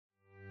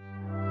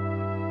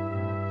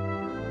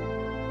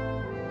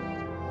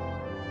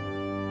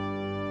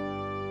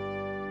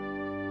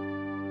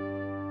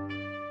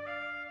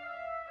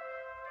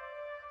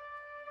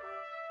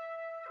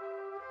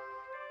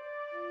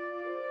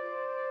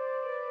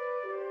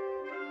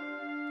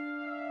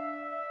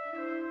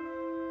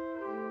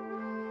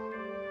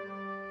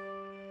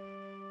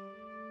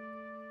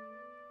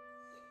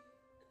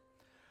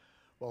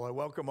Well,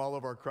 I welcome all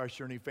of our Christ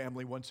Journey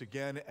family once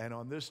again, and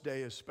on this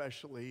day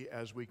especially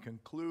as we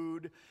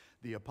conclude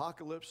the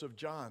Apocalypse of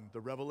John,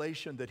 the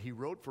revelation that he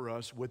wrote for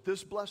us with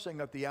this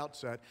blessing at the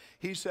outset.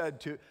 He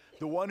said, to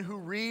the one who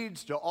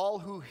reads, to all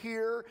who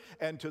hear,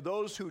 and to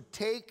those who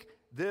take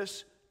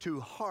this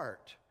to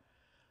heart,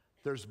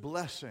 there's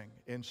blessing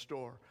in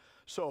store.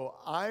 So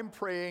I'm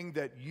praying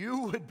that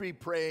you would be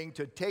praying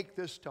to take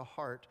this to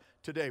heart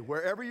today.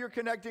 Wherever you're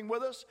connecting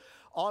with us,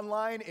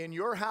 online, in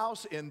your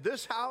house, in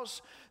this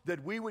house,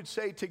 that we would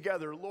say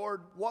together,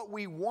 Lord, what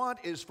we want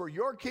is for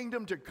your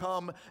kingdom to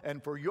come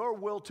and for your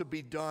will to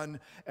be done.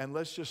 And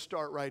let's just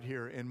start right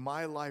here in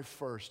my life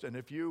first. And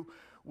if you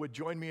would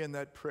join me in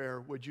that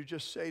prayer, would you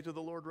just say to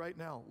the Lord right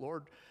now,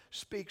 Lord,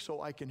 speak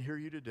so I can hear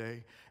you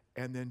today,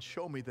 and then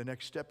show me the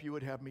next step you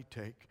would have me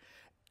take,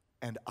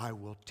 and I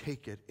will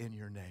take it in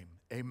your name.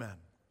 Amen.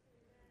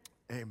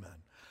 Amen.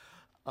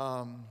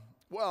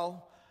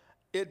 Well,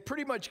 it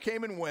pretty much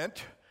came and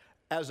went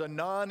as a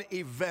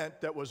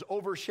non-event that was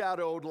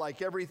overshadowed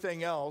like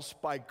everything else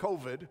by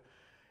COVID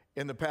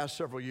in the past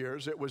several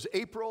years. It was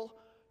April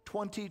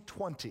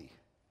 2020,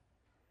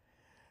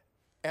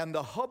 and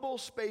the Hubble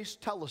Space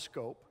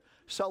Telescope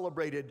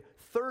celebrated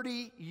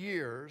 30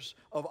 years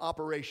of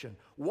operation,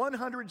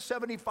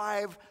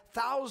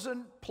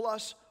 175,000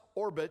 plus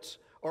orbits,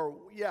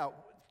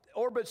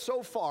 orbits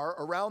so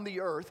far around the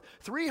Earth,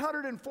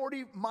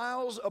 340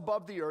 miles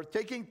above the Earth,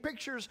 taking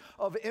pictures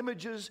of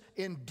images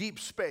in deep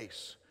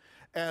space.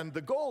 And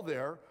the goal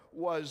there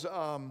was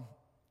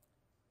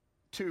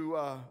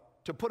to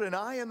put an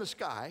eye in the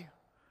sky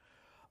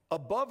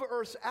above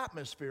Earth's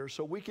atmosphere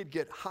so we could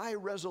get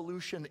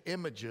high-resolution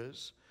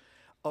images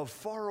of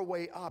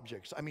faraway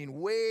objects. I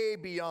mean, way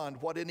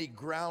beyond what any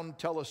ground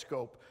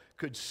telescope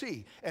could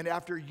see. And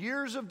after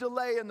years of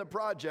delay in the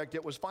project,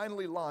 it was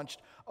finally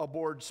launched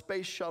aboard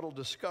Space Shuttle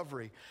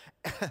Discovery.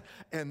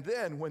 And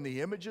then when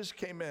the images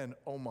came in,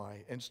 oh my,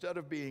 instead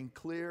of being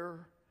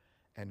clear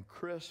and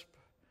crisp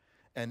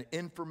and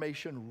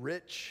information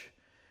rich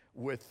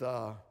with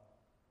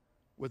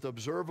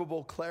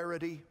observable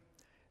clarity,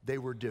 they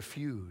were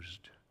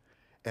diffused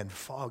and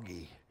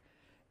foggy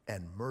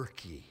and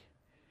murky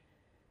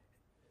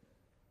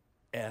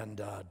and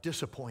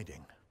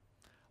disappointing.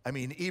 I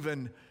mean,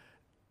 even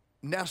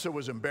NASA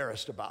was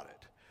embarrassed about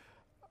it.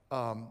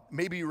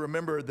 Maybe you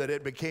remember that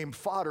it became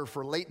fodder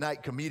for late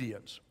night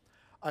comedians.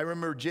 I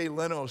remember Jay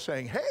Leno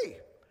saying,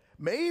 hey,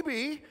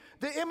 maybe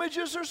the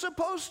images are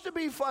supposed to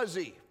be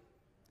fuzzy.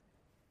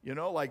 You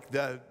know, like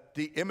the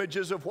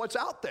images of what's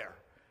out there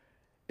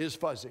is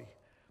fuzzy.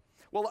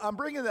 Well, I'm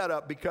bringing that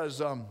up because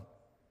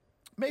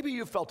maybe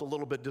you felt a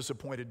little bit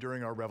disappointed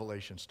during our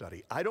Revelation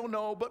study. I don't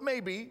know, but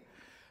maybe.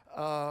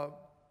 I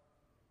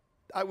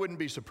wouldn't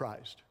be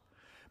surprised.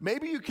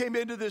 Maybe you came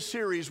into this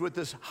series with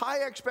this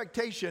high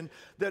expectation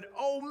that,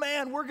 oh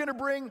man, we're going to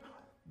bring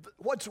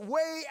what's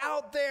way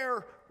out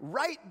there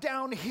right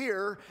down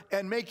here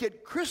and make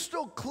it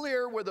crystal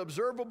clear with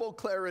observable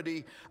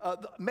clarity,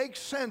 make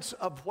sense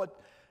of what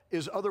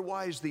is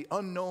otherwise the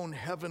unknown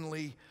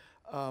heavenly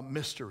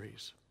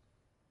mysteries.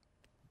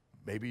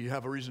 Maybe you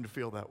have a reason to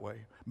feel that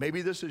way.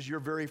 Maybe this is your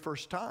very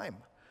first time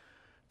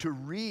to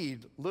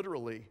read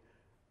literally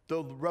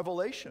the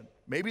Revelation.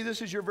 Maybe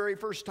this is your very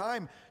first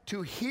time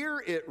to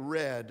hear it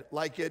read,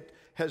 like it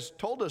has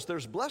told us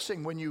there's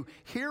blessing when you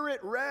hear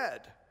it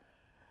read.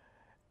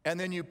 And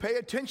then you pay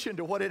attention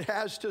to what it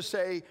has to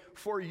say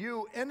for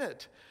you in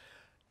it.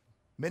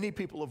 Many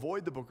people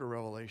avoid the book of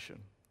Revelation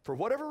for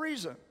whatever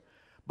reason.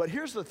 But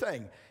here's the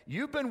thing.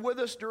 You've been with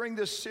us during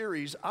this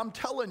series. I'm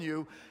telling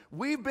you,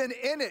 we've been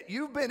in it.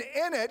 You've been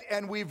in it,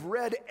 and we've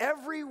read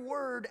every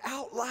word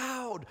out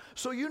loud,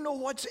 so you know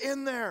what's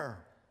in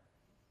there.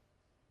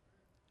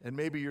 And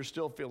maybe you're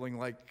still feeling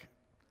like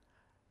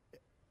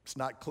it's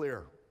not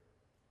clear.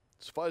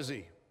 It's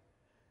fuzzy.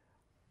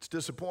 It's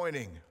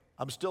disappointing.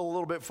 I'm still a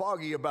little bit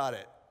foggy about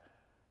it.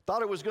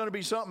 Thought it was going to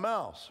be something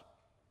else.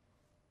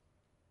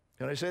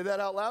 Can I say that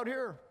out loud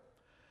here?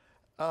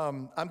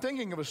 I'm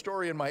thinking of a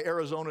story in my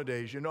Arizona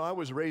days. You know, I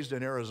was raised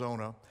in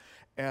Arizona,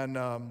 and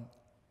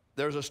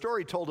there's a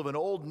story told of an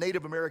old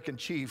Native American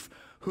chief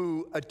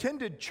who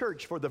attended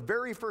church for the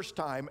very first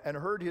time and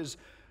heard his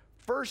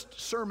first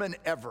sermon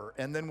ever,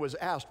 and then was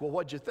asked, well,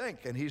 what'd you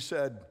think? And he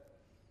said,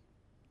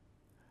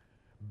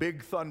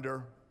 big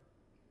thunder,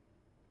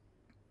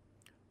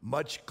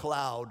 much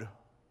cloud,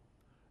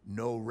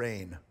 no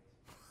rain.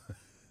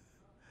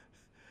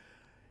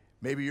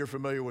 Maybe you're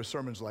familiar with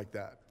sermons like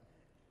that.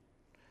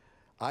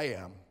 I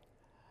am.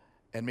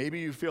 And maybe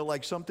you feel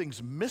like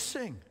something's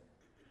missing.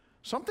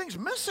 Something's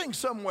missing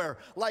somewhere.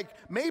 Like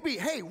maybe,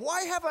 hey,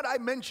 why haven't I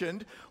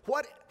mentioned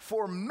what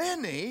for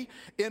many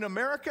in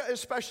America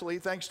especially,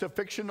 thanks to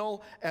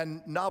fictional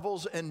and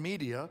novels and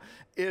media,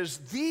 is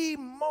the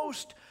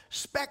most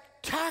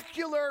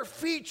spectacular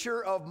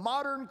feature of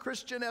modern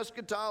Christian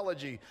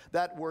eschatology.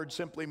 That word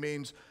simply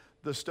means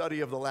the study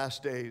of the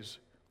last days.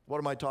 What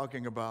am I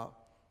talking about?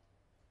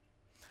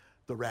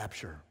 The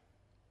rapture.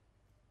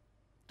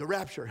 The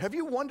rapture. Have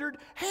you wondered,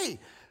 hey,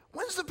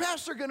 when's the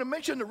pastor going to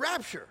mention the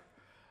rapture?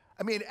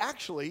 I mean,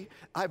 actually,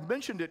 I've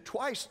mentioned it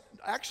twice,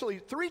 actually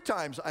 3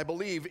 times, I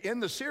believe, in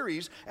the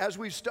series as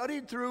we've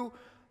studied through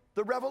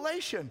the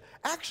Revelation.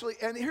 Actually,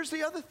 and here's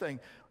the other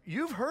thing.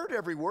 You've heard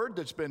every word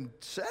that's been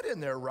said in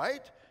there,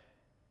 right?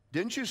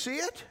 Didn't you see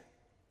it?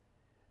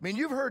 I mean,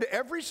 you've heard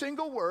every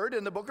single word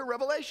in the book of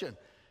Revelation.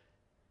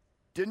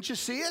 Didn't you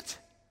see it?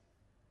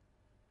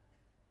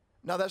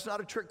 Now, that's not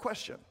a trick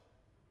question.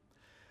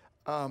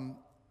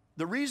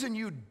 The reason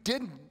you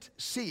didn't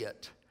see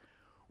it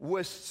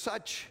was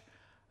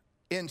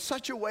in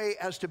such a way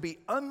as to be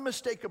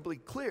unmistakably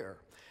clear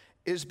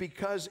is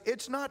because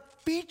it's not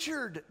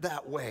featured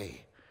that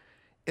way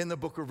in the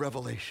book of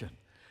Revelation,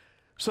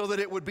 so that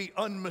it would be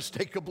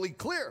unmistakably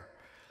clear.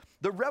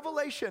 The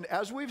revelation,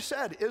 as we've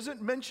said,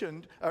 isn't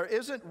mentioned or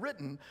isn't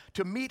written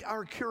to meet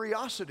our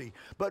curiosity,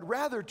 but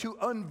rather to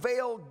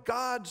unveil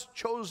God's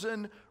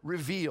chosen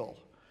reveal.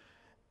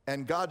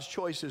 And God's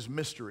choice is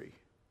mystery.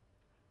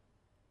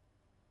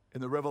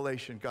 In the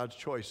Revelation, God's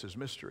choice is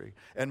mystery.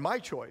 And my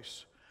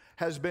choice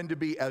has been to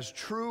be as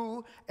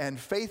true and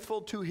faithful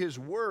to His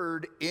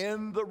word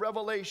in the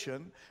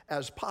Revelation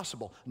as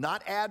possible.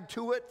 Not add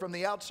to it from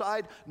the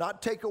outside,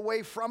 not take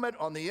away from it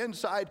on the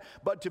inside,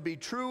 but to be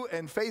true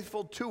and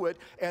faithful to it,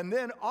 and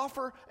then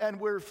offer, and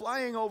we're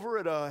flying over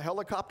at a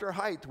helicopter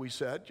height, we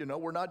said. You know,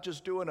 we're not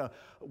just doing a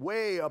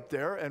way up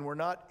there, and we're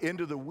not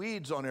into the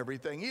weeds on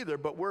everything either,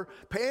 but we're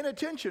paying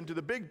attention to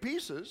the big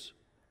pieces.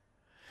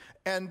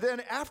 And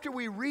then after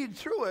we read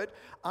through it,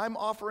 I'm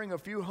offering a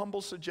few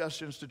humble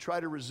suggestions to try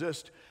to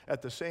resist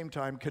at the same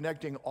time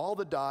connecting all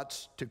the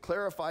dots to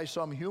clarify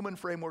some human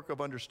framework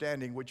of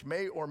understanding which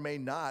may or may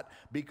not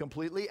be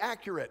completely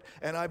accurate.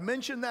 And I've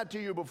mentioned that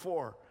to you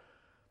before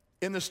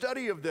in the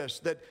study of this,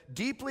 that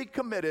deeply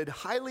committed,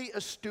 highly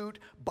astute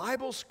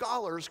Bible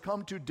scholars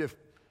come to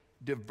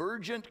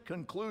divergent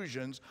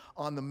conclusions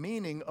on the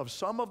meaning of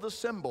some of the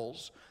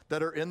symbols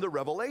that are in the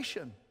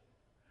Revelation.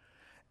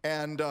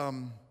 And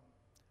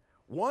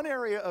one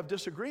area of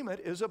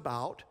disagreement is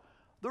about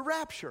the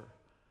rapture.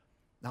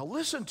 Now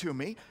listen to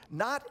me,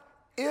 not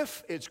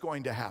if it's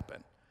going to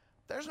happen.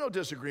 There's no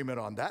disagreement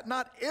on that.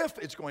 Not if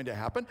it's going to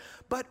happen,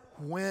 but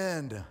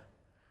when.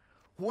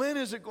 When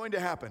is it going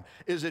to happen?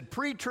 Is it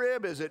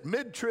pre-trib? Is it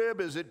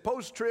mid-trib? Is it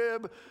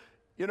post-trib?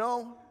 You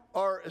know,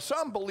 or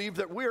some believe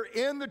that we're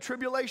in the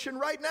tribulation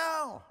right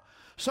now.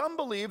 Some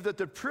believe that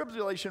the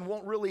tribulation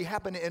won't really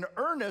happen in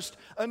earnest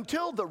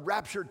until the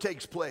rapture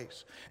takes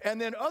place. And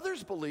then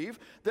others believe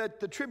that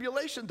the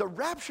tribulation, the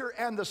rapture,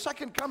 and the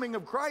second coming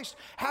of Christ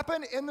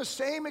happen in the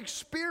same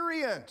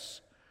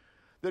experience.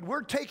 That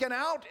we're taken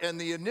out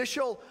and the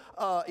initial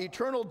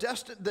eternal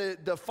destiny,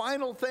 the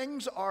final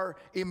things are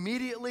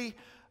immediately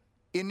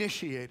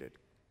initiated.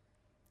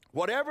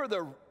 Whatever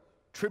the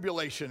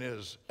tribulation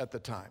is at the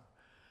time.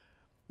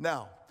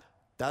 Now,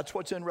 that's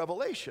what's in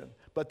Revelation.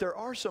 But there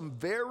are some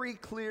very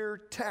clear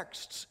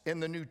texts in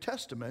the New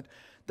Testament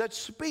that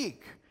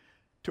speak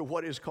to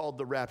what is called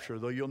the rapture,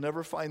 though you'll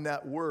never find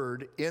that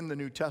word in the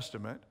New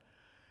Testament.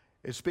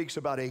 It speaks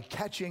about a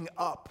catching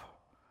up.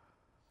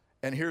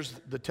 And here's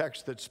the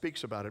text that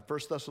speaks about it, 1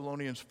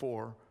 Thessalonians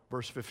 4,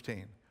 verse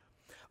 15.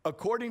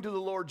 According to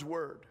the Lord's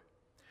word,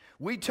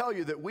 we tell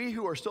you that we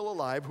who are still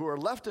alive, who are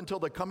left until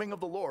the coming of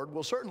the Lord,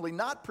 will certainly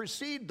not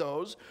precede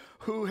those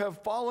who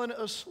have fallen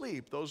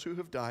asleep, those who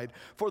have died.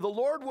 For the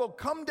Lord will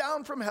come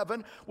down from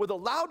heaven with a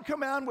loud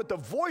command, with the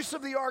voice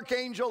of the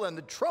archangel and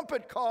the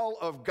trumpet call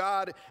of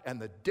God, and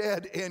the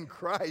dead in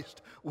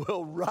Christ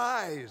will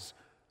rise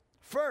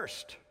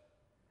first.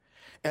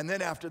 And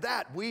then after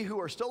that, we who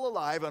are still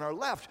alive and are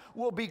left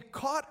will be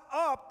caught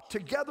up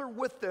together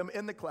with them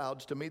in the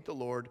clouds to meet the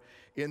Lord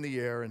in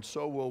the air, and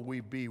so will we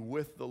be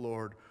with the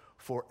Lord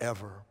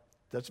forever.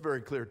 That's a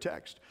very clear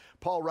text.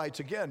 Paul writes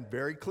again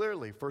very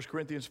clearly, 1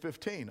 Corinthians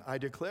 15, I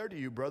declare to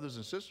you, brothers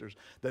and sisters,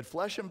 that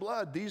flesh and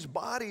blood, these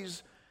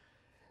bodies,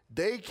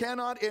 they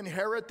cannot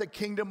inherit the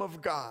kingdom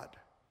of God.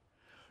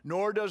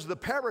 Nor does the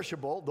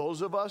perishable,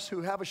 those of us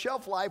who have a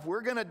shelf life, we're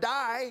going to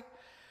die,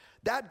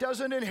 that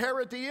doesn't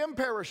inherit the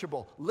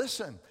imperishable.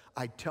 Listen,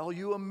 I tell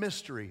you a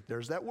mystery.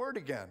 There's that word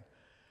again.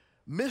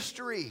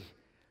 Mystery.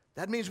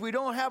 That means we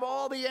don't have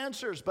all the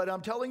answers, but I'm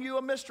telling you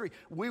a mystery.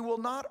 We will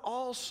not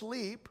all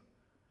sleep,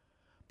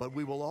 but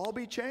we will all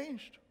be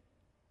changed.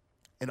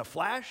 In a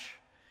flash,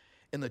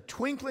 in the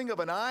twinkling of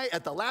an eye,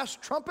 at the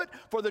last trumpet,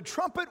 for the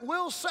trumpet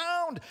will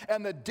sound,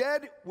 and the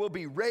dead will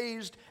be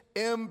raised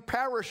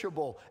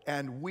imperishable,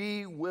 and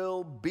we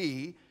will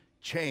be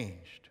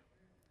changed.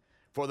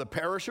 For the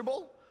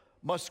perishable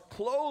must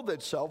clothe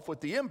itself with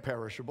the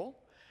imperishable,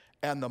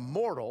 and the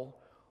mortal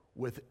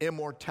with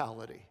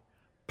immortality.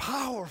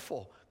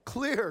 Powerful,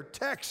 clear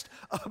text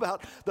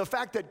about the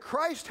fact that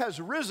Christ has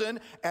risen,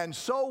 and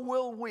so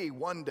will we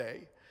one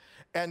day.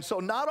 And so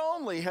not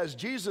only has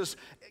Jesus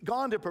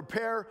gone to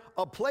prepare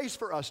a place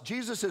for us,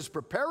 Jesus is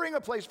preparing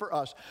a place for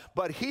us,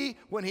 but he,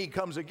 when he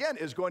comes again,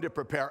 is going to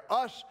prepare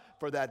us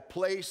for that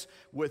place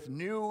with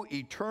new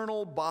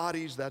eternal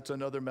bodies. That's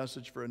another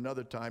message for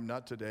another time,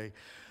 not today.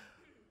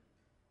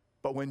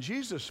 But when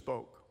Jesus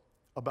spoke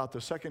about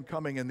the second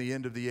coming and the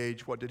end of the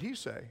age, what did he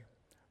say?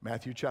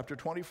 Matthew chapter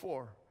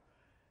 24.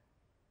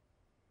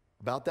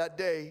 About that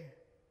day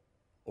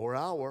or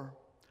hour,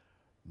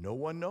 no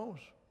one knows.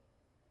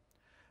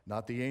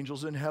 Not the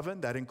angels in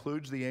heaven. That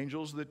includes the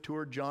angels that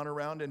toured John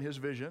around in his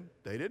vision.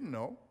 They didn't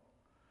know.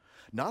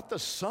 Not the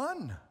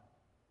Son,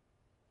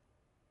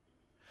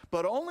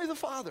 but only the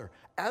Father.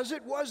 As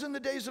it was in the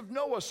days of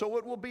Noah, so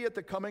it will be at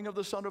the coming of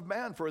the Son of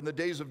Man. For in the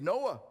days of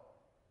Noah,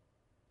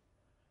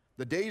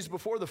 the days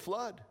before the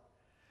flood,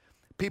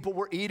 people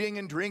were eating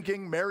and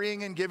drinking,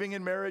 marrying and giving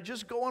in marriage,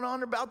 just going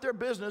on about their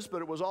business,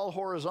 but it was all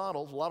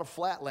horizontal. A lot of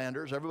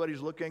flatlanders.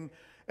 Everybody's looking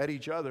at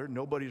each other.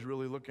 Nobody's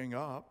really looking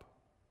up.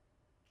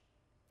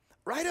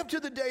 Right up to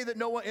the day that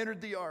Noah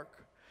entered the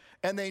ark.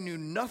 And they knew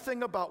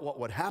nothing about what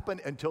would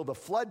happen until the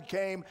flood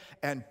came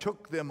and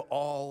took them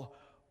all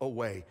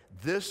away.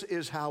 This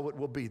is how it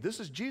will be.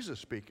 This is Jesus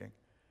speaking.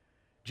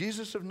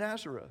 Jesus of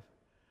Nazareth.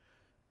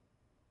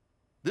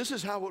 This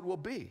is how it will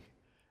be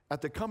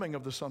at the coming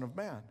of the Son of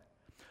Man.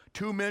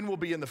 2 men will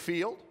be in the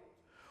field.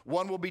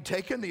 One will be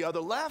taken, the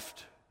other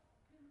left.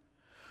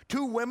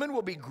 2 women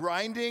will be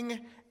grinding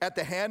at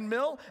the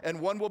handmill, and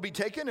one will be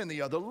taken and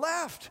the other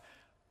left.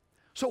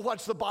 So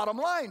what's the bottom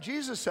line?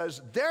 Jesus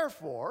says,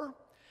 therefore,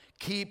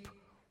 keep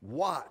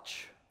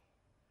watch,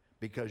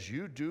 because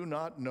you do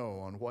not know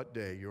on what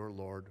day your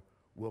Lord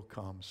will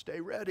come. Stay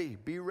ready,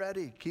 be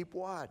ready, keep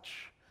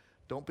watch.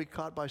 Don't be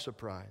caught by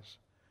surprise.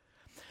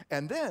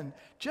 And then,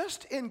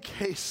 just in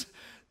case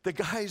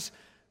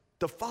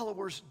the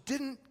followers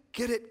didn't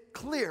get it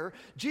clear,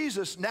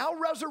 Jesus, now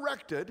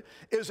resurrected,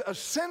 is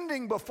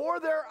ascending before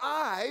their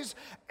eyes,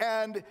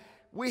 and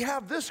we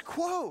have this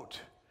quote.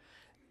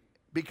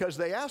 Because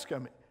they ask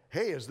him,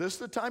 hey, is this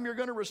the time you're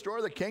going to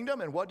restore the kingdom?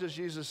 And what does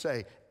Jesus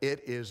say?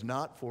 It is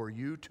not for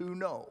you to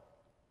know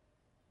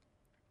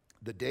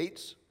the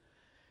dates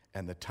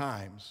and the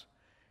times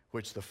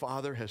which the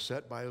Father has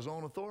set by his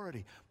own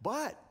authority.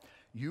 But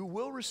you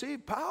will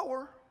receive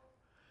power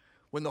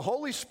when the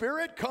Holy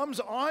Spirit comes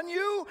on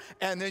you,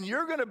 and then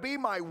you're going to be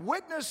my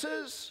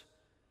witnesses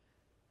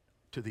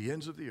to the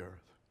ends of the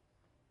earth.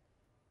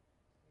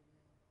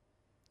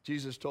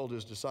 Jesus told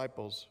his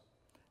disciples,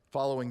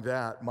 following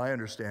that, my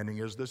understanding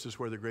is this is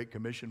where the Great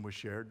Commission was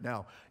shared.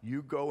 Now,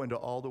 you go into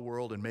all the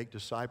world and make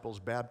disciples,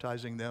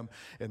 baptizing them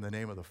in the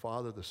name of the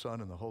Father, the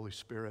Son, and the Holy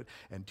Spirit,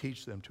 and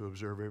teach them to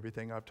observe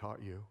everything I've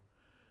taught you.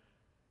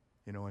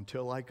 You know,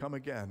 until I come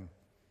again,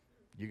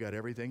 you got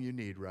everything you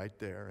need right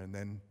there, and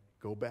then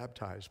go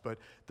baptize. But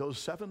those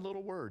 7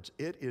 little words,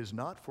 it is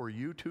not for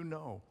you to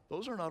know.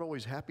 Those are not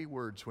always happy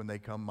words when they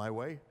come my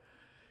way.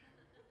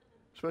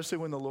 Especially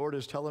when the Lord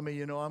is telling me,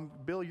 you know,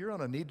 Bill, you're on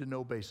a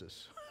need-to-know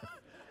basis.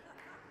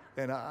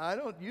 And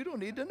you don't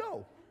need to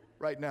know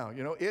right now.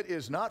 You know, it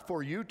is not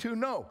for you to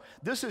know.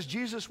 This is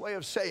Jesus' way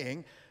of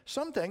saying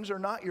some things are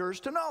not yours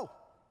to know.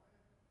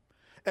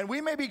 And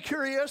we may be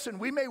curious and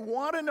we may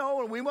want to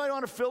know and we might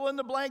want to fill in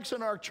the blanks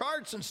in our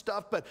charts and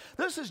stuff, but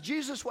this is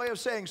Jesus' way of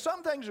saying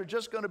some things are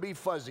just going to be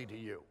fuzzy to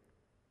you.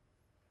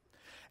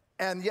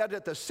 And yet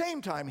at the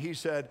same time, he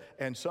said,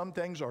 and some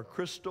things are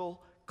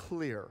crystal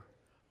clear.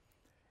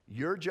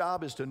 Your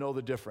job is to know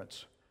the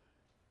difference,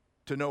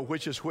 to know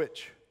which is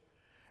which.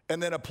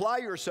 And then apply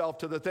yourself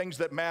to the things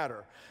that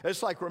matter.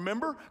 It's like,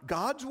 remember,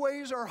 God's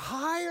ways are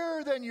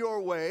higher than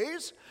your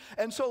ways.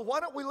 And so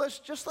why don't let's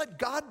just let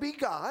God be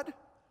God.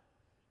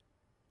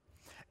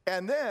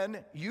 And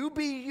then you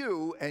be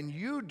you and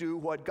you do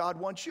what God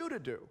wants you to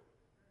do.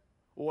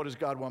 Well, what does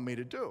God want me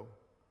to do?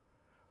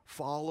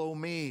 Follow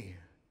me.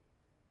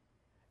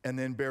 And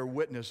then bear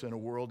witness in a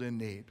world in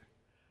need.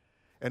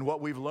 And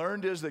what we've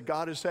learned is that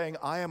God is saying,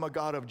 I am a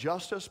God of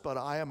justice, but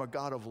I am a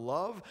God of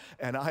love,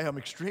 and I am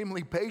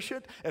extremely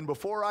patient. And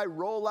before I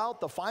roll out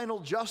the final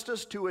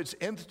justice to its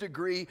nth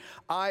degree,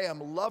 I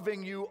am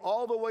loving you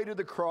all the way to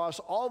the cross,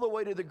 all the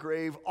way to the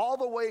grave, all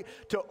the way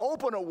to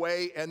open a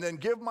way and then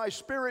give my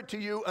Spirit to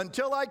you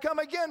until I come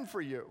again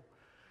for you.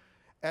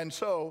 And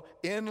so,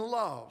 in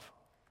love,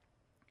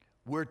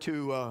 we're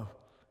to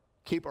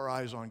keep our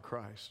eyes on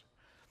Christ.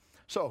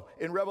 So,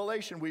 in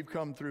Revelation, we've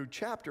come through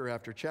chapter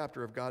after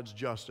chapter of God's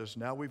justice.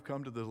 Now we've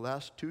come to the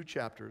last 2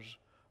 chapters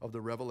of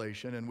the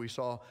Revelation, and we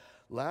saw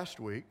last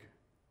week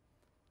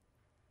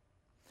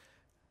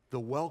the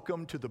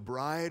welcome to the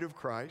bride of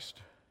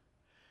Christ,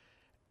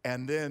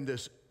 and then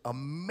this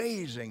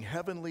amazing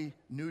heavenly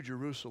New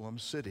Jerusalem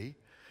city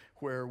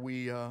where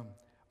we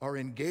are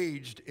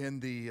engaged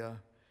in the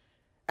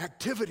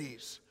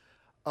activities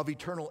of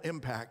eternal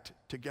impact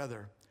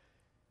together.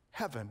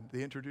 Heaven,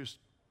 the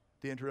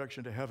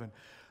introduction to heaven.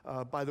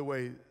 By the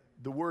way,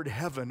 the word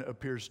heaven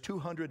appears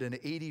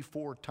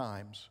 284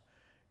 times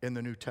in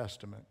the New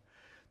Testament.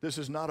 This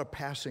is not a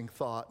passing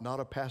thought,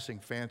 not a passing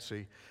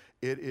fancy.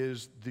 It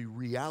is the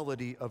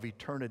reality of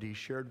eternity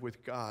shared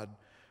with God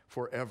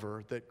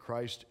forever that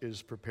Christ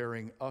is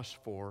preparing us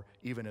for,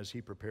 even as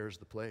he prepares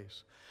the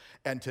place.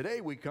 And today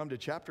we come to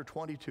chapter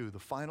 22, the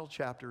final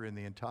chapter in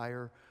the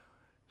entire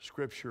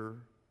Scripture,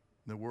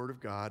 the Word of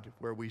God,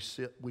 where we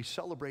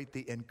celebrate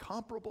the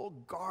incomparable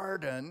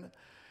garden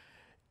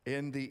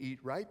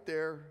right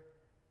there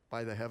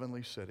by the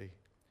heavenly city,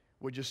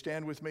 Would you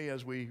stand with me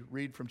as we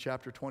read from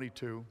chapter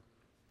 22?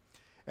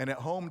 And at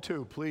home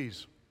too,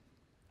 please.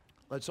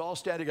 Let's all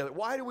stand together.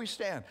 Why do we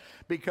stand?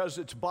 Because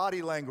it's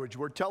body language.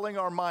 We're telling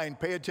our mind,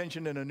 pay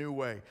attention in a new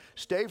way.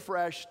 Stay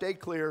fresh, stay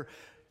clear,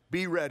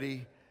 be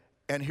ready.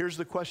 And here's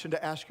the question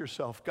to ask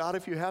yourself. God,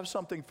 if you have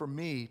something for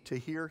me to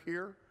hear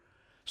here,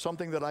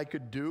 something that I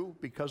could do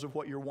because of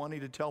what you're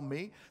wanting to tell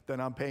me, then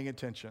I'm paying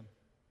attention.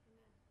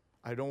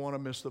 I don't want to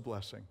miss the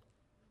blessing.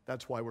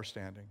 That's why we're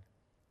standing.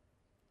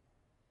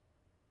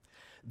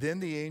 Then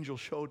the angel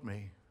showed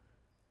me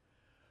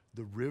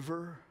the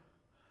river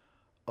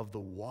of the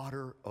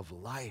water of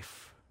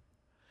life,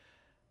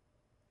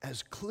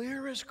 as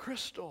clear as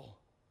crystal,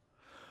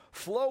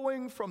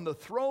 flowing from the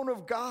throne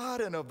of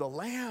God and of the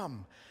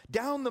Lamb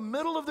down the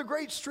middle of the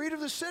great street of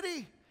the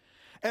city.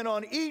 And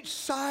on each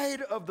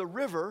side of the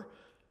river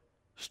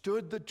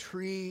stood the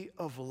tree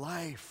of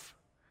life,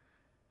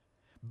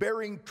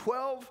 bearing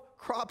 12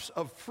 crops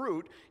of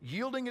fruit,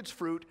 yielding its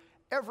fruit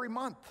every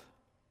month.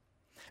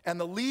 And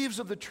the leaves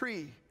of the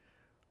tree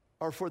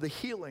are for the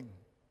healing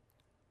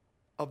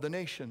of the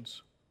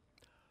nations.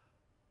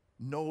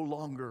 No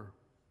longer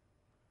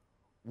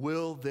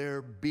will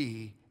there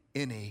be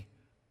any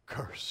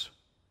curse.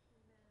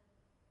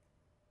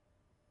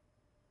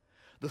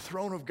 The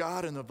throne of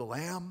God and of the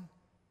Lamb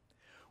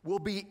will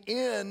be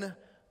in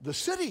the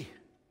city,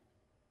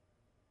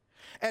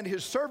 and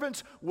his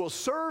servants will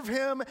serve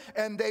him,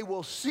 and they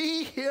will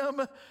see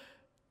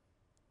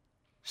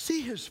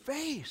his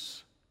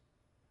face.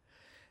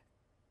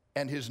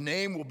 And his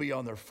name will be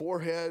on their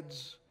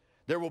foreheads.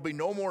 There will be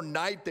no more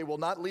night. They will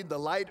not need the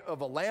light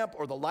of a lamp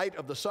or the light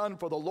of the sun,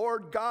 for the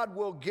Lord God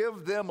will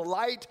give them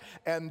light,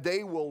 and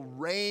they will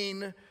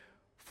reign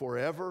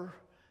forever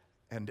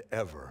and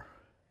ever.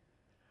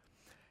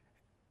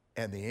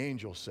 And the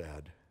angel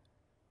said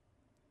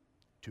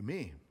to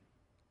me,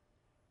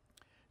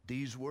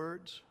 these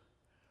words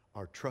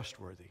are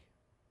trustworthy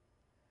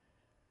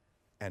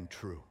and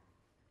true.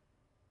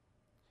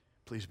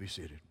 Please be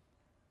seated.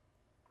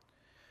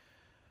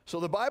 So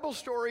the Bible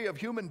story of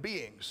human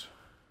beings,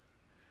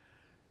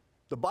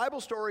 the Bible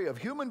story of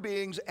human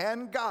beings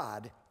and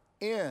God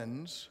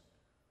ends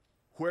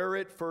where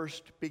it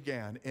first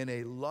began, in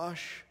a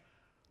lush,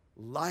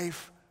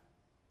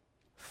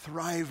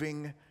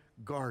 life-thriving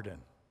garden.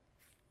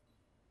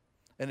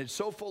 And it's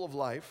so full of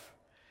life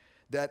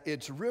that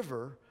its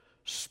river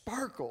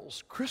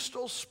sparkles,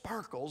 crystal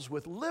sparkles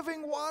with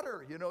living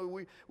water. You know,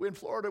 we in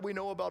Florida, we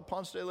know about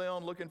Ponce de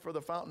Leon looking for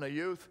the fountain of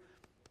youth.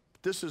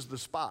 This is the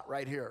spot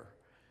right here.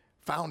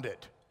 Found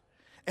it.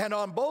 And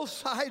on both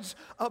sides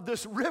of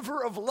this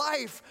river of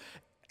life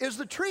is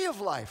the tree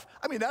of life.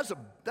 I mean, that's a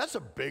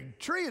big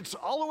tree. It's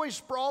all the way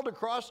sprawled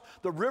across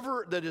the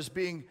river that is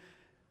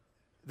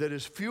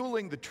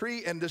fueling the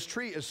tree, and this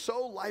tree is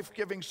so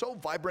life-giving, so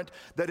vibrant,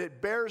 that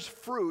it bears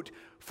fruit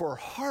for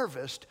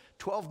harvest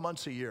 12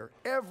 months a year.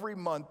 Every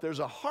month there's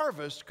a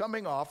harvest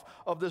coming off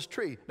of this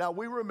tree. Now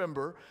we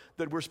remember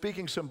that we're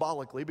speaking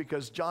symbolically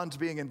because John's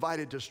being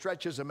invited to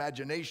stretch his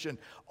imagination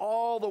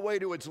all the way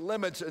to its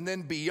limits and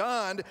then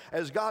beyond,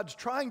 as God's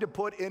trying to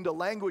put into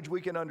language we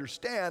can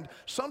understand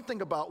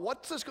something about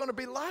what's this going to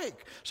be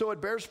like. So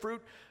it bears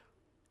fruit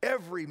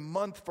every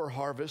month for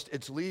harvest.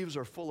 Its leaves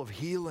are full of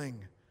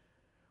healing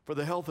for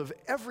the health of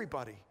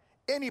everybody,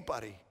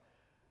 anybody,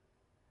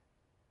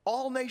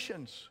 all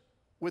nations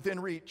within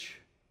reach.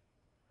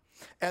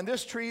 And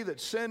this tree that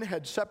sin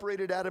had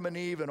separated Adam and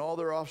Eve and all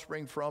their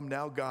offspring from,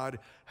 now God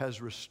has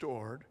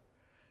restored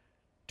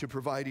to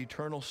provide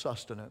eternal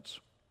sustenance.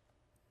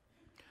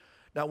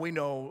 Now we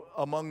know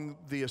among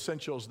the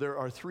essentials there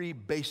are three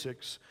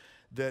basics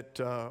that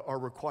are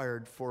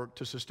required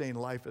to sustain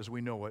life as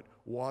we know it: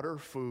 water,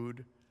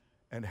 food,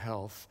 and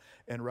health.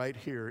 And right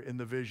here in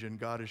the vision,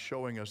 God is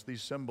showing us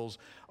these symbols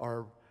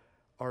are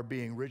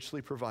being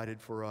richly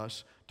provided for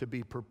us to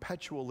be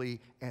perpetually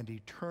and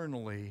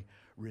eternally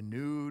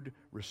renewed,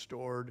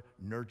 restored,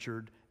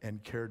 nurtured,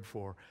 and cared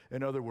for.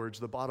 In other words,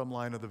 the bottom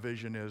line of the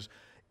vision is,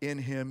 in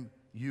him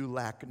you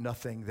lack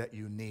nothing that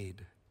you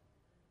need.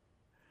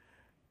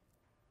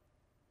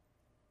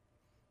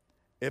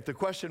 If the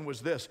question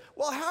was this,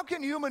 well, how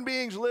can human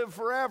beings live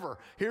forever?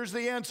 Here's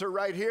the answer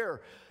right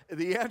here.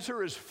 The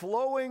answer is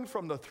flowing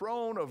from the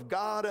throne of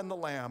God and the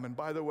Lamb. And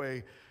by the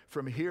way,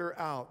 from here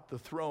out, the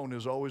throne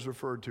is always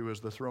referred to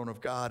as the throne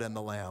of God and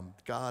the Lamb.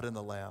 God and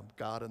the Lamb.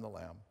 God and the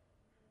Lamb.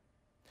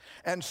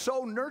 And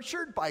so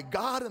nurtured by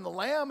God and the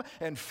Lamb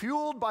and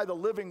fueled by the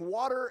living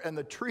water and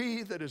the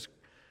tree that is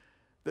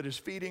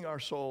feeding our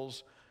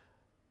souls,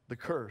 the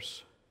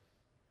curse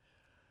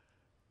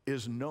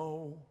is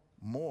no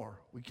more.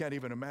 We can't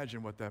even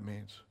imagine what that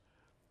means.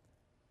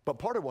 But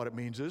part of what it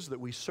means is that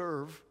we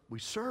serve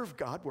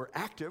God, we're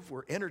active,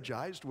 we're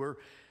energized, we're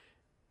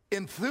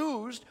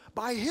enthused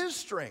by his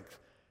strength.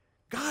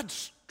 God's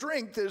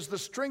strength is the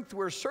strength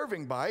we're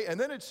serving by. And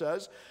then it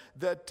says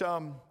that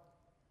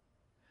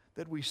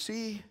we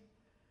see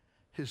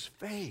his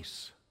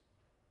face.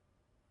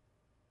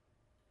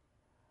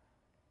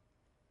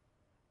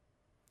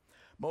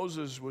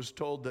 Moses was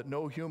told that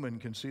no human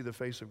can see the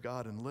face of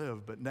God and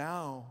live, but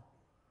now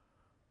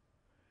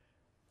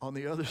on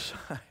the other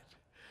side,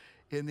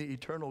 in the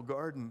eternal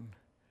garden,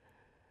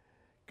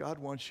 God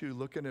wants you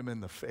looking him in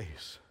the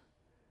face,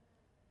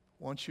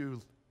 wants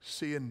you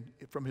seeing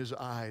from his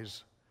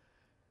eyes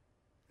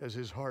as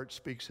his heart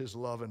speaks his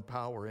love and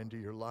power into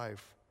your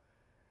life.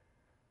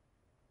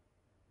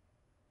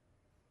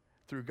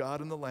 Through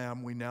God and the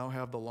Lamb, we now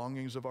have the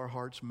longings of our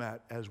hearts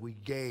met as we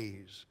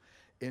gaze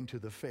into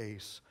the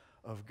face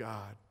of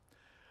God.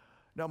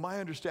 Now, my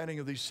understanding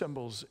of these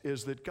symbols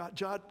is that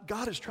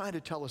God is trying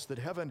to tell us that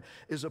heaven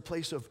is a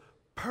place of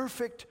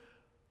perfect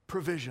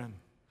provision,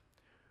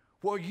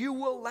 where you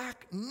will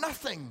lack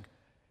nothing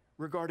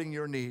regarding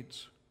your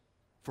needs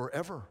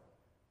forever.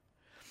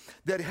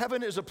 That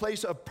heaven is a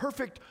place of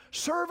perfect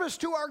service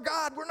to our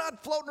God. We're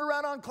not floating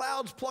around on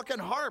clouds plucking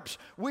harps.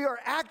 We are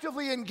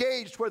actively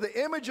engaged where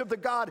the image of the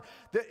God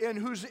in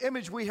whose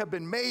image we have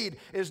been made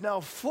is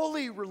now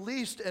fully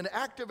released and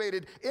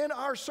activated in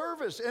our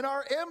service, in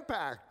our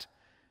impact.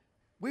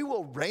 We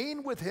will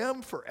reign with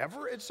him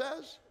forever, it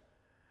says.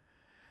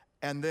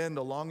 And then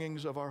the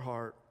longings of our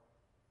heart,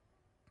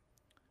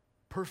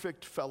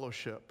 perfect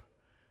fellowship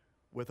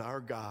with our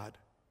God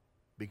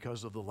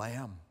because of the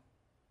Lamb.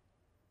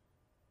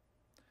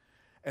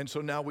 And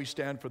so now we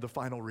stand for the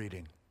final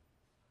reading.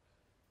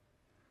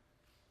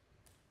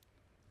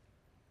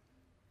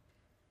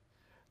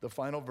 The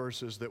final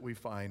verses that we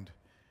find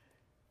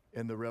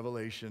in the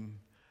revelation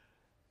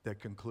that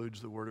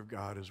concludes the Word of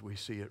God as we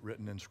see it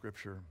written in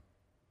Scripture.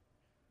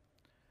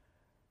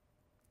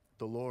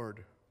 The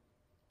Lord,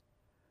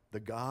 the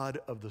God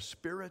of the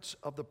spirits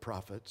of the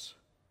prophets,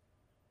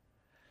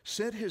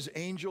 sent his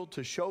angel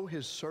to show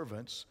his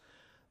servants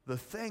the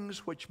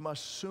things which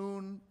must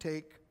soon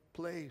take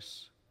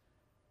place.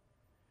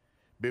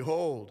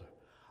 Behold,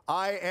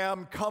 I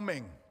am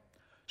coming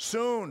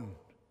soon.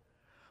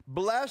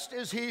 Blessed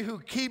is he who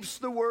keeps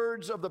the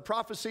words of the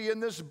prophecy in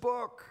this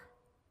book.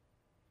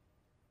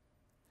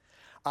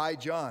 I,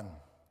 John,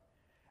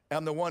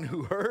 am the one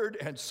who heard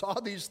and saw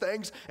these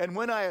things, and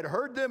when I had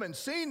heard them and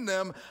seen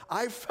them,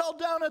 I fell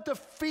down at the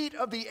feet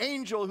of the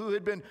angel who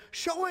had been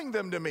showing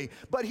them to me.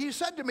 But he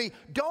said to me,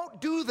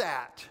 don't do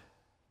that.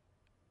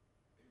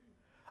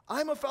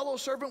 I'm a fellow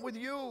servant with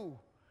you,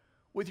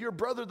 with your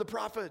brother the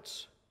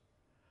prophets,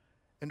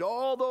 and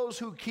all those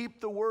who keep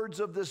the words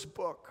of this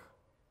book.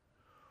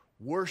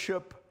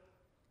 Worship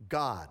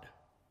God.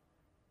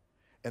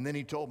 And then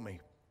he told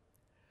me,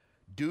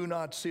 do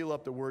not seal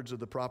up the words of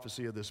the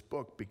prophecy of this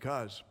book,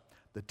 because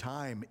the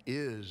time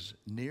is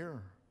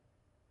near.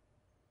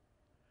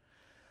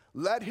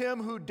 Let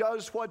him who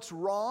does what's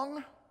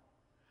wrong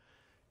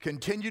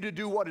continue to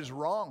do what is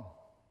wrong.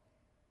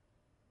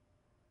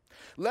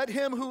 Let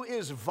him who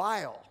is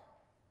vile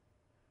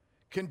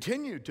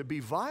continue to be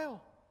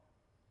vile.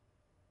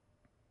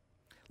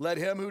 Let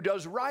him who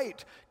does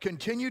right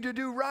continue to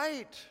do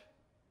right.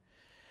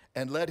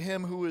 And let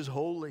him who is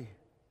holy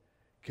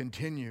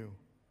continue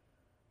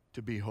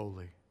to be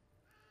holy.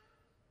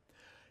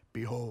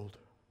 Behold,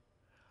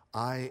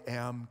 I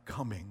am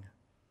coming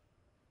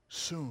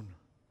soon.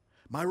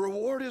 My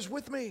reward is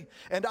with me,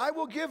 and I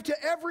will give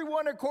to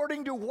everyone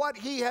according to what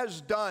he has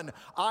done.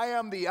 I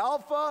am the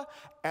Alpha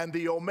and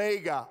the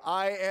Omega.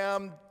 I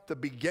am the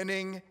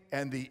beginning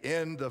and the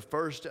end, the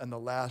first and the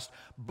last.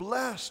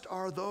 Blessed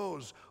are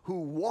those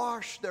who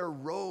wash their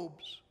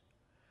robes,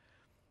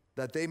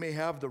 that they may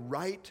have the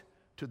right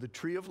to the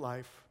tree of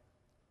life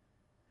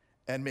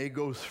and may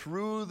go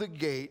through the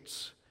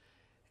gates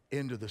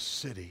into the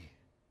city.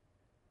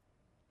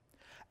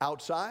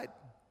 Outside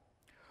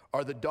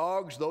are the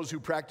dogs, those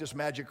who practice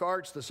magic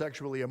arts, the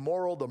sexually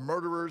immoral, the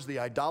murderers, the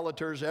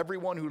idolaters,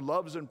 everyone who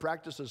loves and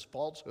practices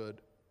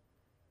falsehood.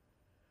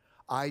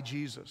 I,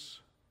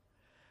 Jesus,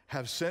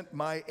 have sent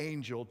my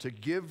angel to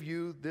give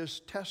you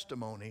this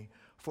testimony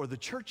for the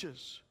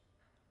churches.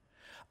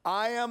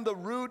 I am the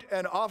root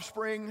and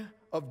offspring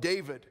of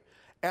David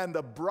and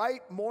the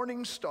bright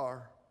morning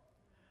star.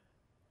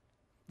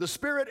 The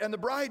Spirit and the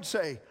bride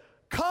say,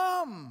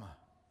 come.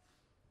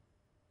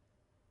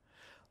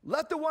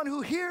 Let the one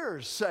who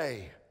hears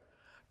say,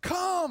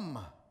 come.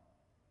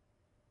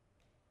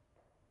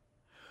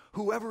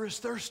 Whoever is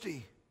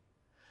thirsty,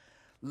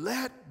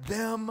 let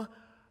them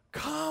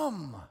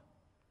come.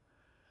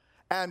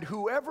 And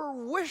whoever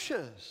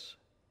wishes,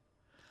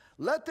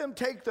 let them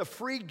take the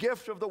free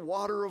gift of the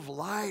water of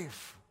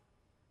life.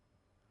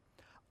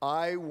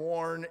 I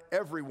warn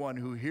everyone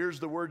who hears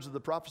the words of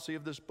the prophecy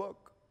of this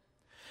book.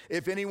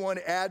 If anyone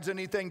adds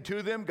anything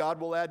to them, God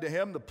will add to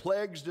him the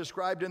plagues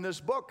described in this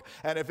book.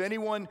 And if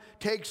anyone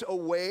takes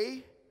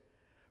away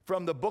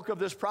from the book of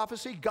this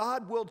prophecy,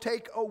 God will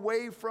take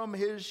away from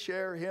his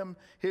share in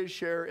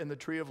the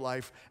tree of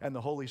life and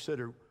the holy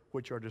city,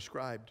 which are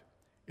described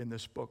in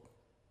this book.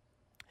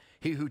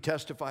 He who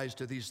testifies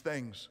to these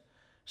things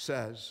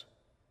says,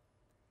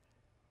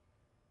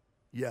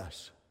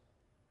 yes,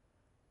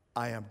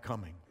 I am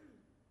coming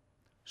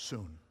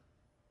soon.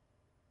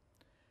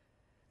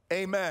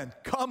 Amen.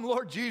 Come,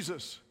 Lord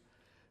Jesus.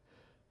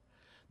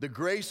 The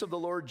grace of the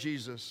Lord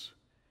Jesus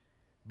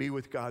be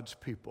with God's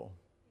people.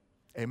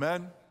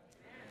 Amen?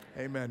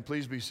 Amen.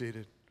 Please be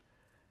seated.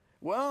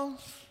 Well,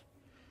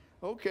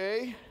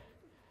 okay.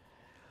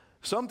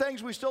 Some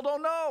things we still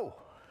don't know.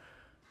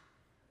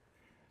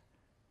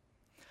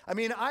 I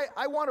mean,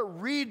 I want to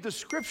read the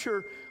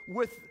scripture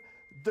with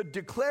the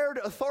declared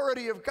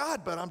authority of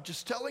God, but I'm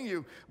just telling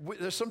you,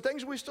 there's some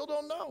things we still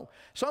don't know.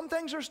 Some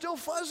things are still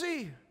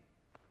fuzzy.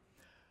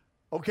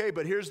 Okay,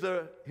 but here's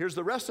the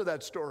rest of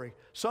that story.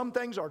 Some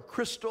things are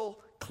crystal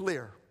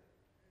clear.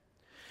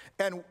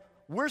 And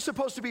we're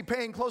supposed to be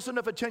paying close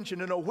enough attention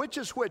to know which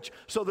is which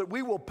so that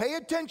we will pay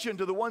attention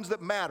to the ones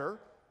that matter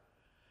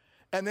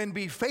and then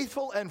be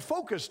faithful and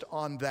focused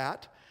on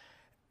that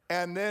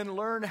and then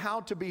learn how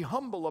to be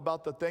humble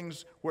about the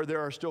things where there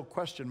are still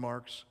question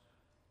marks.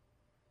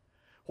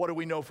 What do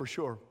we know for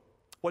sure?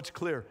 What's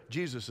clear?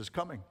 Jesus is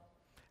coming.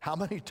 How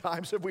many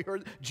times have we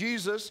heard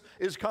Jesus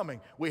is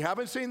coming? We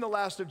haven't seen the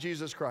last of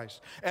Jesus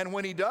Christ. And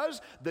when he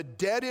does, the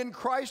dead in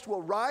Christ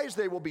will rise.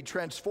 They will be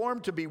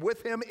transformed to be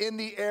with him in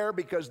the air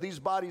because these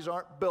bodies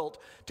aren't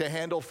built to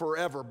handle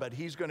forever, but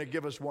he's going to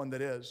give us one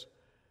that is.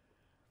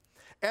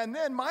 And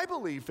then my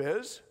belief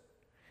is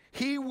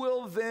he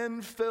will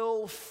then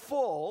fill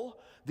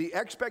full the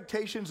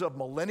expectations of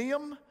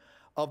millennium,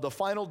 of the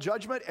final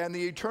judgment, and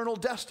the eternal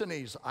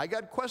destinies. I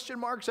got question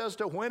marks as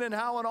to when and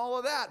how and all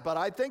of that, but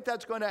I think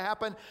that's going to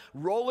happen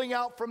rolling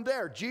out from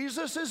there.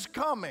 Jesus is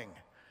coming,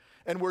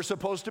 and we're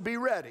supposed to be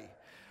ready.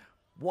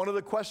 One of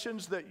the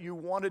questions that you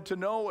wanted to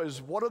know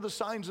is, what are the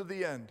signs of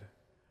the end?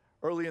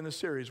 Early in the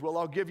series. Well,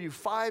 I'll give you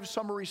 5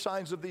 summary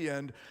signs of the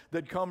end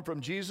that come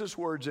from Jesus'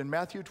 words in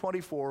Matthew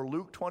 24,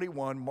 Luke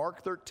 21,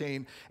 Mark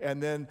 13,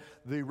 and then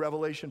the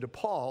revelation to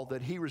Paul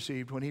that he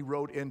received when he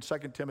wrote in 2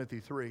 Timothy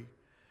 3.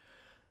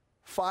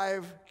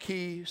 5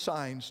 key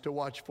signs to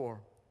watch for.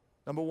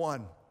 Number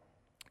 1,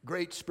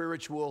 great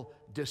spiritual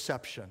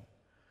deception.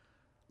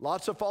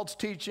 Lots of false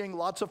teaching,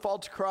 lots of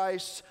false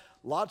Christs,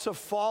 lots of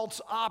false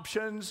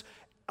options,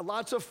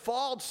 lots of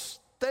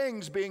false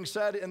things being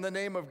said in the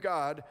name of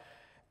God.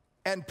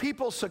 And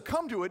people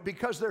succumb to it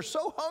because they're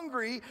so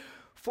hungry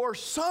for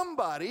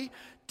somebody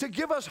to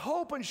give us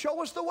hope and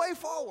show us the way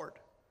forward.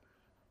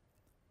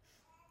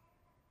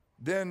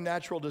 Then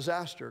natural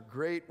disaster,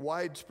 great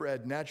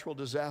widespread natural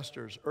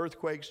disasters,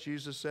 earthquakes,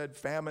 Jesus said,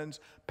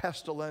 famines,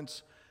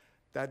 pestilence,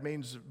 that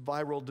means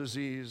viral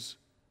disease.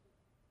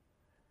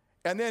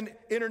 And then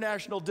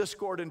international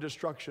discord and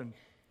destruction,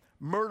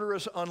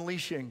 murderous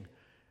unleashing,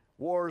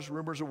 wars,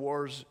 rumors of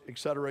wars,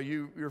 etc.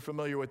 You're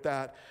familiar with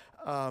that.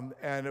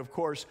 And of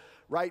course,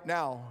 right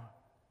now,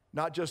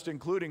 not just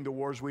including the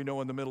wars we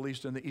know in the Middle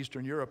East and the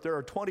Eastern Europe, there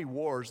are 20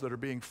 wars that are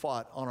being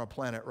fought on our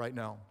planet right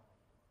now.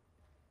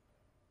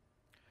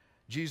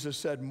 Jesus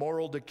said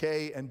moral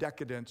decay and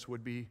decadence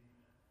would be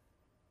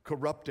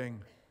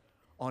corrupting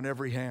on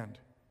every hand.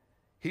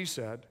 He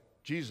said,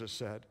 Jesus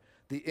said,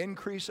 the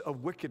increase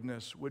of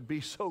wickedness would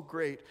be so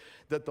great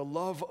that the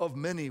love of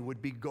many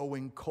would be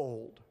going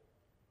cold.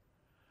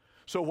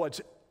 So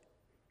what's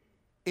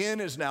in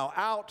is now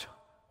out.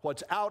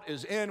 What's out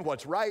is in.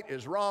 What's right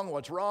is wrong.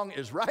 What's wrong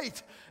is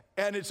right.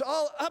 And it's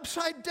all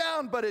upside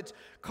down, but it's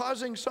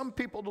causing some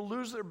people to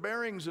lose their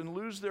bearings and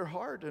lose their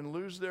heart and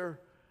lose their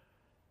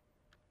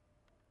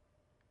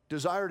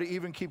desire to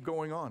even keep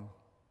going on.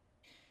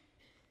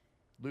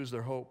 Lose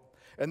their hope.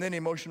 And then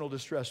emotional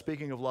distress.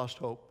 Speaking of lost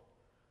hope,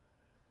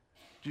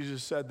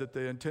 Jesus said that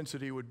the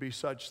intensity would be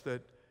such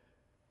that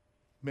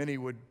many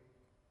would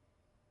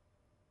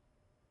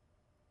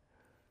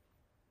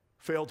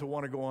fail to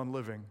want to go on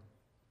living.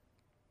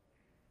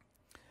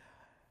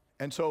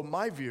 And so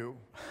my view,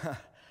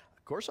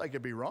 of course I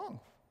could be wrong.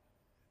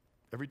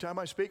 Every time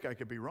I speak, I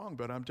could be wrong,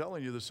 but I'm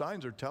telling you, the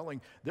signs are telling,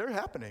 they're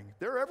happening.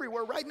 They're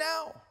everywhere right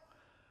now.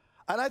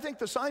 And I think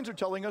the signs are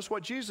telling us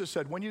what Jesus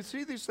said. When you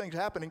see these things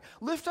happening,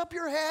 lift up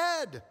your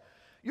head.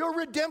 Your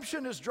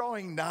redemption is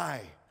drawing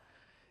nigh.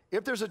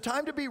 If there's a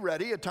time to be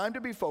ready, a time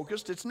to be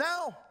focused, it's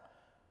now.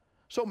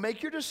 So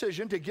make your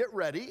decision to get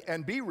ready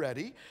and be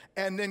ready,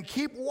 and then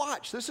keep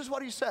watch. This is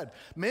what he said.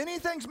 Many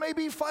things may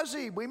be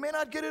fuzzy. We may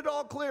not get it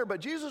all clear,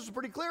 but Jesus is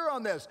pretty clear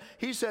on this.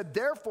 He said,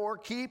 therefore,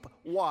 keep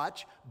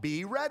watch,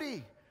 be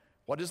ready.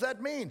 What does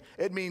that mean?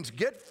 It means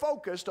get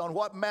focused on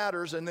what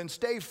matters and then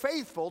stay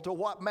faithful to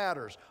what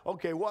matters.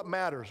 Okay, what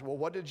matters? Well,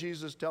 what did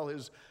Jesus tell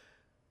his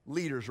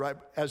leaders right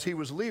as he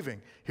was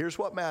leaving? Here's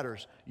what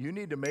matters. You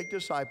need to make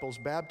disciples,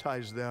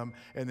 baptize them,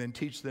 and then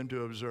teach them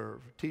to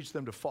observe. Teach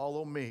them to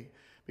follow me.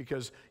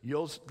 Because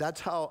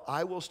that's how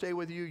I will stay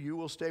with you, you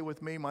will stay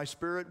with me, my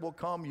Spirit will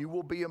come, you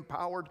will be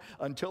empowered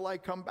until I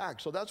come back.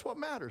 So that's what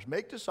matters.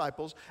 Make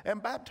disciples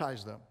and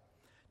baptize them.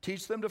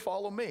 Teach them to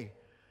follow me.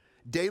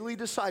 Daily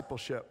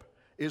discipleship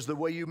is the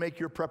way you make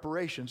your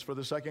preparations for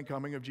the second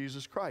coming of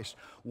Jesus Christ.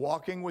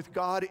 Walking with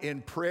God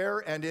in prayer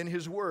and in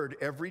His Word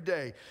every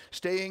day.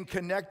 Staying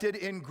connected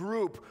in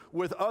group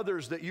with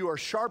others that you are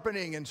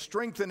sharpening and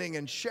strengthening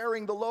and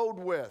sharing the load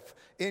with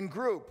in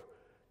group.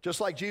 Just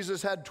like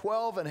Jesus had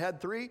 12 and had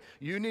 3,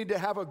 you need to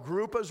have a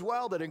group as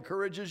well that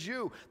encourages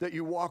you, that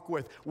you walk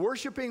with.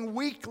 Worshiping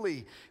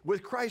weekly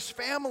with Christ's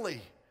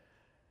family.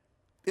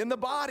 in the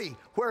body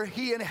where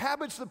he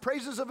inhabits the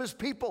praises of his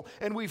people,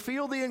 and we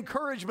feel the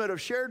encouragement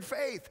of shared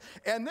faith.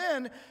 And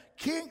then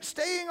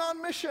staying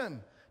on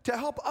mission to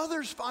help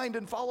others find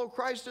and follow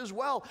Christ as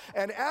well.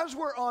 And as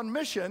we're on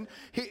mission,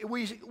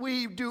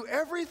 we do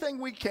everything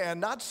we can,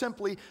 not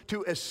simply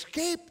to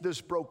escape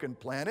this broken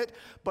planet,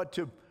 but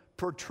to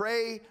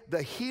portray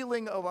the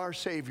healing of our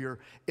Savior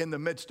in the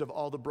midst of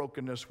all the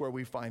brokenness where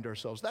we find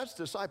ourselves. That's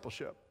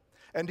discipleship.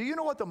 And do you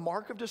know what the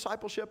mark of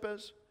discipleship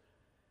is?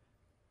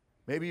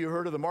 Maybe you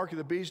heard of the mark of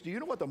the beast. Do you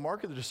know what the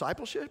mark of the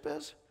discipleship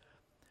is?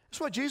 It's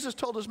what Jesus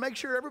told us, make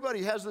sure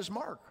everybody has this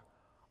mark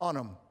on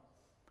them.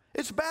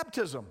 It's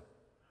baptism.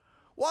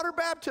 Water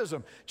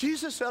baptism.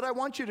 Jesus said, I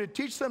want you to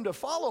teach them to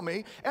follow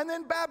me and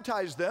then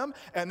baptize them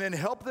and then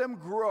help them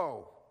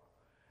grow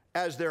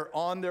as they're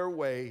on their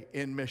way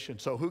in mission.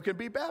 So who can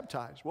be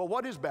baptized? Well,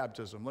 what is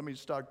baptism? Let me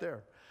start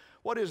there.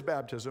 What is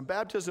baptism?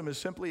 Baptism is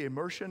simply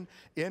immersion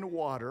in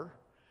water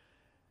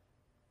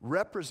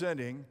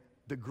representing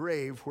the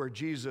grave where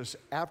Jesus,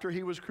 after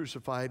he was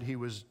crucified,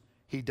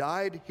 he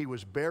died, he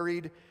was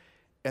buried,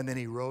 and then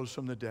he rose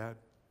from the dead.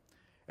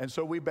 And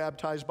so we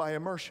baptize by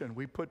immersion.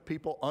 We put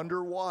people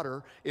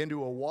underwater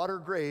into a water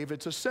grave.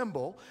 It's a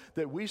symbol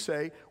that we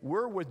say,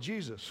 we're with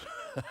Jesus.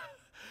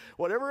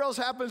 Whatever else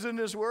happens in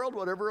this world,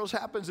 whatever else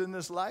happens in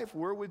this life,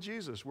 we're with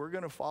Jesus. We're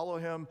going to follow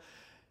him.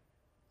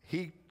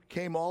 He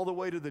came all the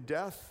way to the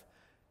death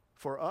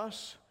for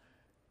us,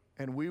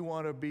 and we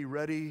want to be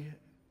ready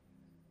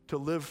to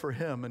live for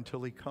him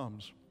until he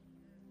comes.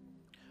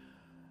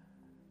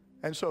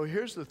 And so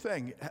here's the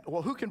thing.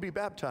 Well, who can be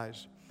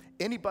baptized?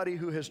 Anybody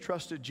who has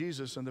trusted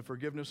Jesus and the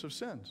forgiveness of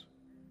sins.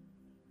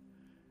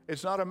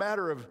 It's not a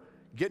matter of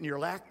getting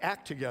your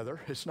act together.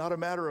 It's not a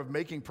matter of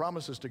making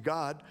promises to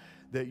God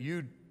that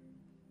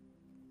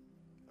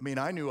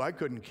I knew I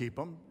couldn't keep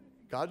them.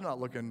 God's not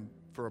looking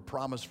for a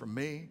promise from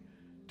me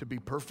to be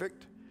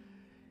perfect.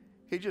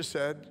 He just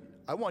said,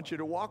 I want you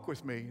to walk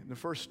with me. And the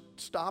first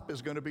stop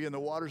is going to be in the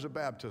waters of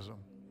baptism.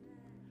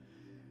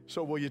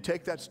 So will you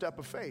take that step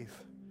of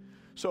faith?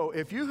 So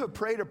if you have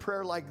prayed a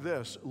prayer like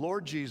this,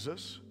 Lord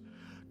Jesus,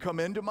 come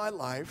into my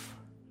life,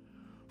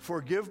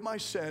 forgive my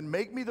sin,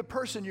 make me the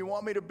person you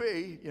want me to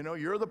be. You know,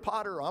 you're the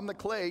potter, I'm the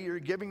clay, you're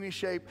giving me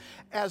shape.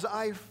 As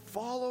I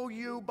follow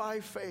you by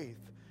faith,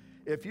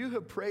 if you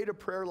have prayed a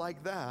prayer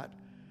like that,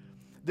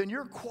 then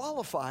you're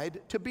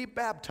qualified to be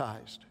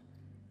baptized.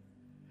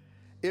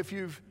 If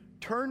you've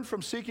turned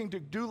from seeking to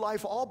do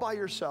life all by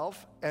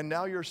yourself and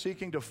now you're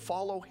seeking to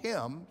follow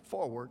him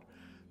forward,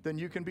 then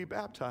you can be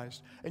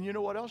baptized. And you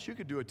know what else? You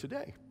could do it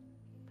today.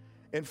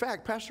 In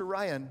fact, Pastor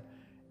Ryan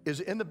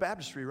is in the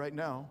baptistry right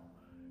now.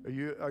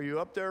 Are you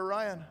up there,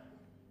 Ryan?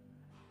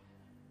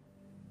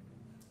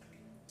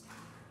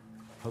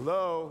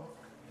 Hello?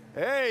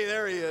 Hey,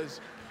 there he is.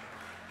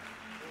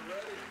 We're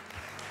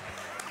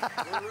ready.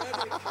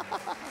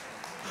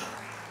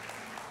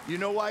 You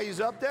know why he's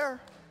up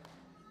there?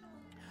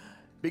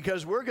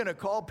 Because we're going to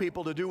call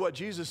people to do what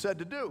Jesus said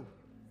to do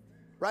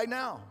right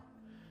now.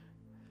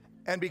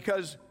 And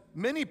because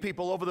many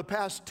people over the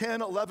past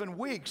 10, 11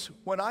 weeks,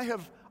 when I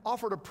have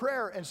offered a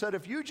prayer and said,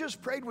 if you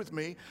just prayed with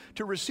me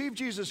to receive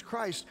Jesus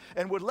Christ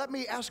and would let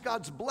me ask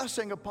God's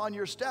blessing upon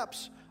your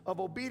steps of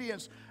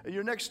obedience,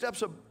 your next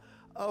steps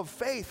of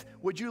faith,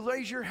 would you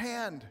raise your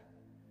hand?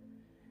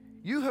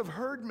 You have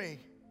heard me,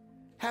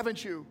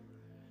 haven't you?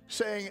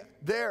 Saying,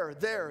 there.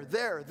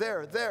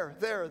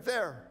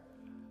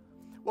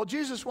 Well,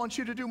 Jesus wants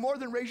you to do more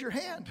than raise your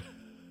hand.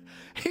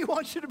 He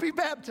wants you to be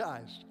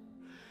baptized.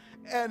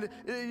 And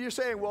you're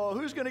saying, well,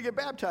 who's going to get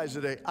baptized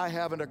today? I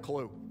haven't a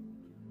clue.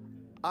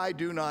 I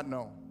do not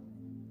know.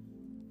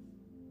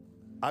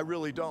 I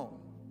really don't.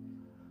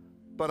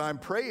 But I'm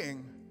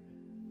praying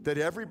that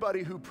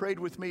everybody who prayed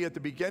with me at the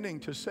beginning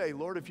to say,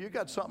 Lord, if you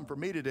got something for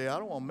me today, I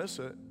don't want to miss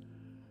it.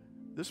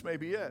 This may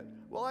be it.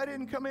 Well, I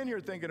didn't come in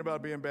here thinking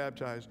about being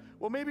baptized.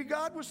 Well, maybe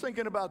God was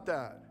thinking about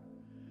that.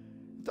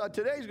 I thought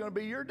today's going to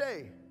be your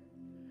day.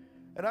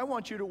 And I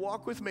want you to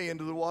walk with me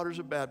into the waters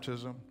of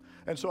baptism.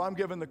 And so I'm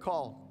giving the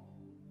call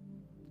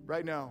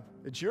right now.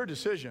 It's your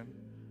decision.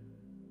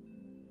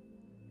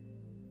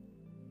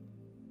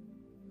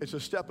 It's a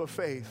step of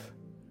faith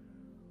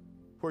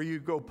where you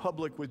go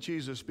public with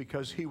Jesus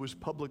because he was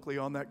publicly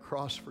on that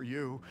cross for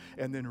you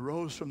and then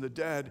rose from the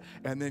dead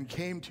and then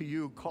came to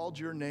you, called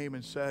your name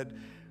and said,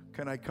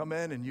 can I come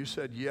in? And you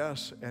said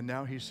yes. And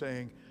now he's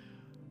saying,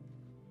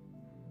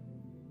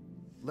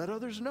 let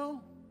others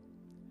know.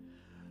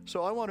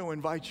 So I want to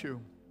invite you,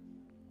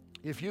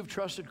 if you've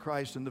trusted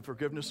Christ in the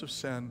forgiveness of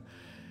sin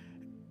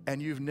and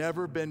you've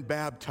never been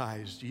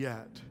baptized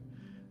yet,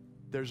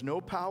 there's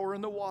no power in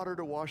the water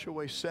to wash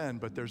away sin,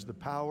 but there's the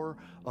power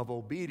of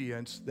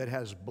obedience that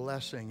has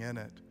blessing in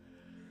it.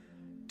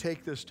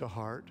 Take this to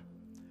heart.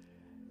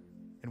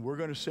 And we're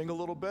going to sing a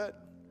little bit.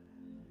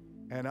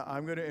 And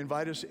I'm going to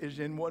invite us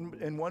in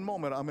one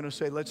moment. I'm going to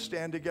say, let's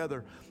stand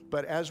together.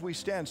 But as we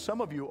stand, some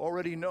of you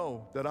already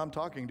know that I'm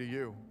talking to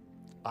you.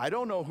 I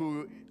don't know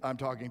who I'm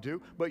talking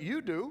to, but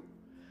you do.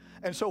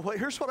 And so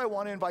here's what I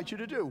want to invite you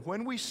to do.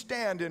 When we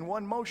stand in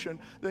one motion,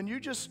 then you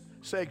just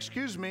say,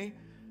 excuse me,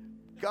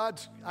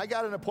 I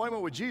got an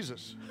appointment with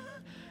Jesus.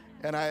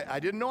 And I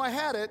didn't know I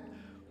had it,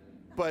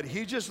 but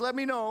he just let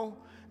me know,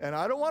 and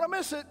I don't want to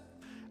miss it.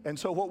 And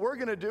so what we're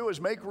going to do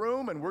is make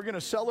room, and we're going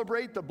to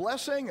celebrate the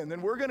blessing, and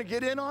then we're going to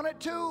get in on it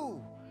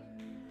too.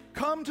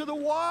 Come to the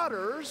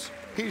waters,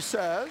 he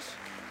says.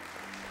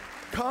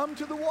 Come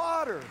to the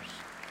waters.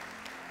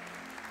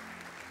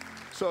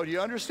 So do you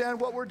understand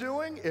what we're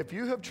doing? If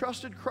you have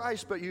trusted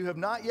Christ, but you have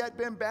not yet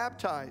been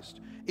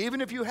baptized,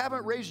 even if you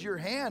haven't raised your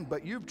hand,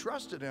 but you've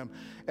trusted him,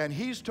 and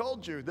he's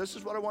told you, this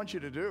is what I want you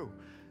to do,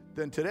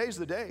 then today's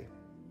the day.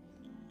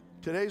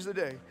 Today's the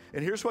day.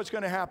 And here's what's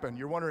going to happen.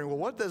 You're wondering, well,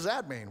 what does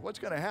that mean? What's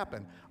going to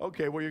happen?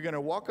 Okay, well, you're going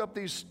to walk up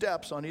these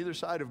steps on either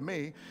side of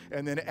me,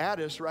 and then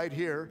Addis right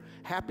here,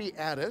 Happy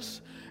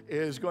Addis,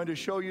 is going to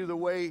show you the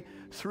way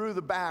through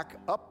the back,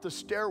 up the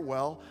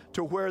stairwell,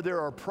 to where there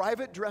are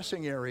private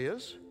dressing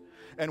areas,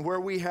 and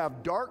where we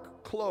have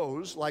dark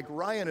clothes, like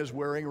Ryan is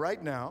wearing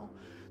right now,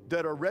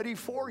 that are ready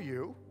for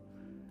you,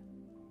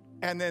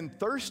 and then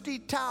thirsty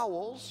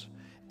towels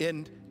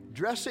in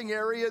dressing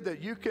area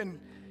that you can,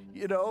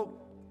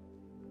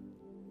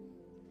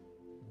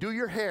 do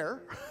your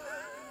hair.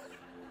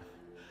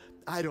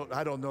 I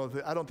don't know.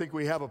 I don't think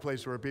we have a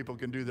place where people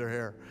can do their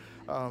hair.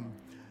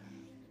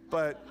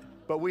 But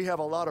we have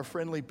a lot of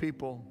friendly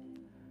people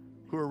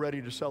who are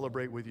ready to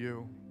celebrate with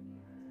you.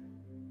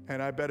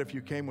 And I bet if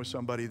you came with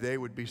somebody, they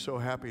would be so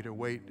happy to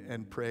wait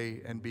and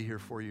pray and be here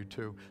for you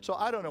too. So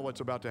I don't know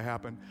what's about to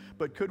happen,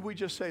 but could we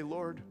just say,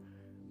 Lord,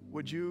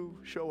 would you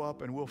show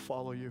up and we'll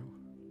follow you?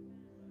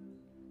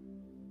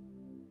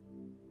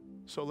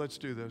 So let's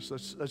do this.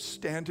 Let's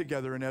stand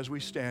together, and as we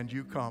stand,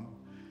 you come.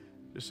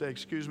 Just say,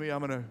 excuse me, I'm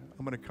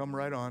gonna come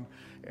right on,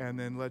 and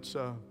then let's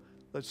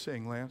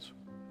sing, Lance.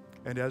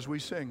 And as we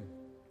sing,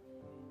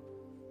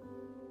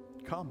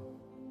 come.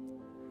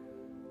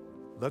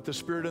 Let the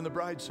Spirit and the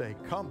bride say,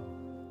 come.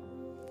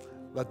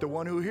 Let the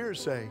one who hears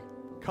say,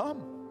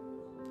 come.